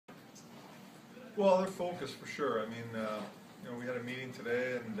Well, they're focused for sure. I mean, we had a meeting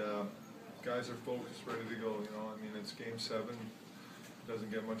today, and guys are focused, ready to go. I mean, it's Game 7. It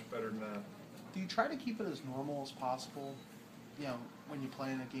doesn't get much better than that. Do you try to keep it as normal as possible, when you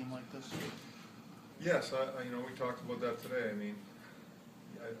play in a game like this? Yes, we talked about that today. I mean,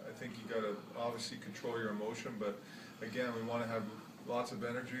 I think you got to obviously control your emotion, but again, we want to have lots of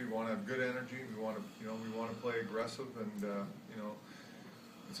energy. We want to have good energy. We want to play aggressive, and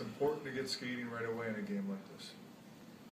it's important to get skating right away in a game like this.